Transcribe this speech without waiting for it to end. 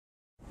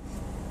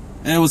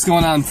Hey, what's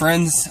going on,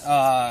 friends?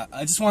 I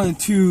just wanted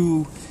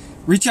to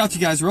reach out to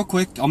you guys real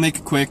quick. I'll make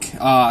it quick.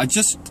 I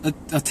just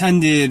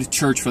attended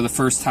church for the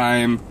first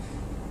time,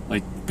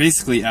 like,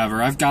 basically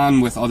ever. I've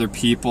gone with other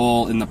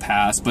people in the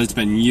past, but it's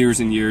been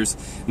years and years.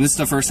 And this is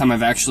the first time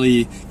I've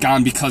actually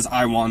gone because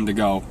I wanted to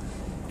go.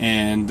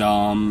 And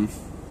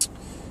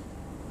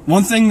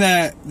one thing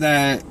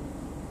that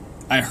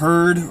I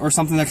heard, or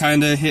something that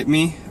kind of hit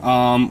me,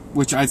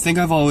 which I think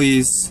I've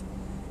always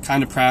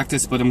kind of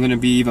practiced, but I'm going to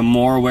be even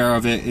more aware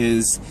of it,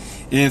 is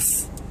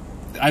if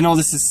I know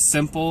this is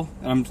simple,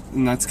 and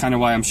that's kind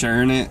of why I'm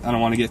sharing it. I don't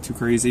want to get too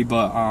crazy,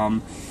 but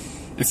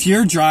if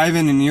you're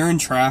driving and you're in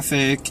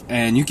traffic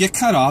and you get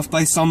cut off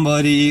by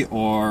somebody,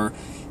 or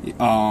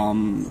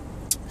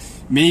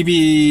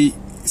maybe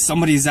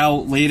somebody's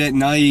out late at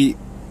night,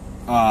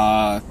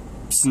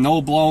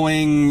 snow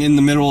blowing in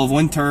the middle of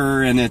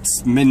winter, and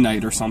it's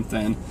midnight or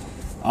something,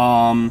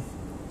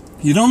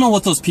 you don't know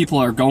what those people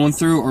are going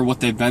through or what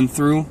they've been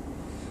through.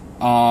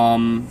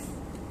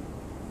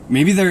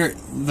 Maybe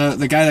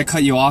the guy that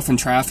cut you off in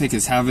traffic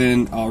is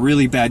having a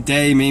really bad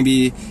day.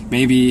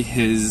 Maybe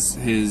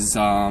his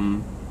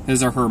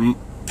or her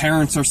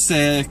parents are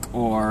sick,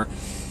 or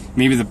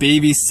maybe the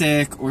baby's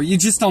sick, or you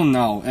just don't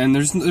know. And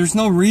there's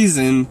no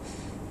reason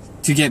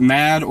to get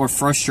mad or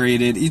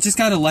frustrated. You just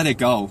gotta let it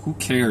go. Who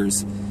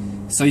cares?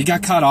 So you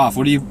got cut off.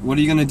 What are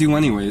you gonna do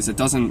anyways?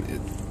 There's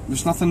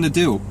nothing to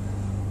do.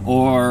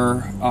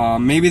 Or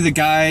maybe the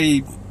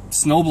guy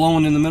snow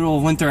blowing in the middle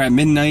of winter at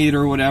midnight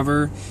or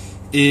whatever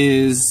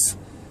is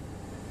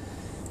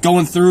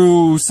going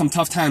through some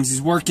tough times.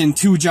 He's working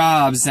 2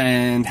 jobs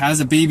and has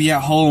a baby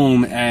at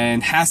home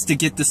and has to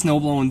get the snow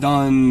blowing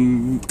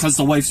done because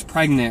the wife's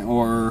pregnant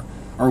or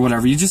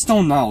whatever. You just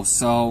don't know.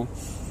 So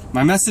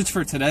my message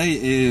for today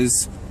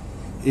is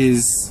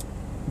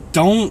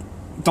don't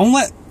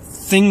let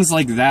things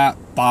like that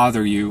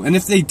bother you. And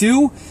if they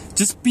do,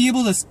 just be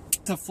able to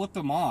flip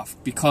them off,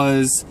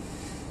 because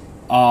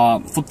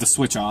flip the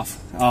switch off,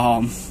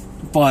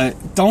 but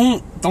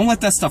don't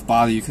let that stuff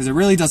bother you, because it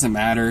really doesn't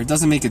matter. It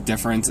doesn't make a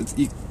difference.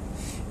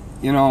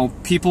 You know,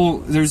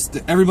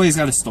 everybody's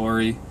got a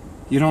story.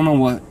 You don't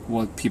know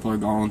what people are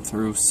going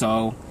through.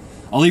 So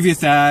I'll leave you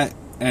with that,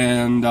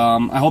 and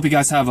I hope you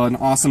guys have an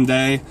awesome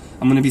day.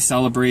 I'm going to be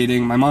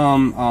celebrating. My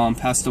mom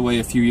passed away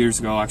a few years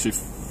ago, actually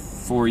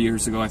 4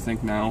 years ago, I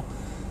think now.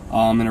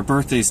 And her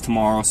birthday's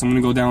tomorrow, so I'm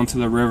going to go down to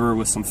the river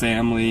with some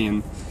family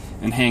and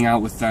hang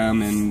out with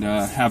them and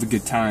have a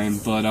good time.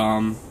 But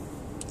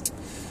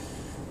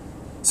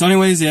so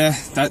anyways, yeah,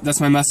 that's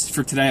my message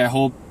for today. I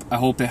hope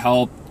it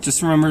helped.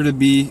 Just remember to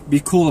be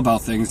cool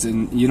about things,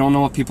 and you don't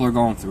know what people are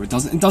going through. It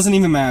doesn't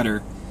even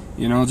matter,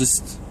 you know.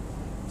 Just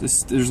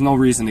there's no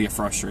reason to get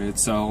frustrated.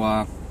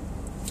 So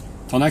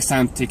till next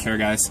time, take care,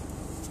 guys.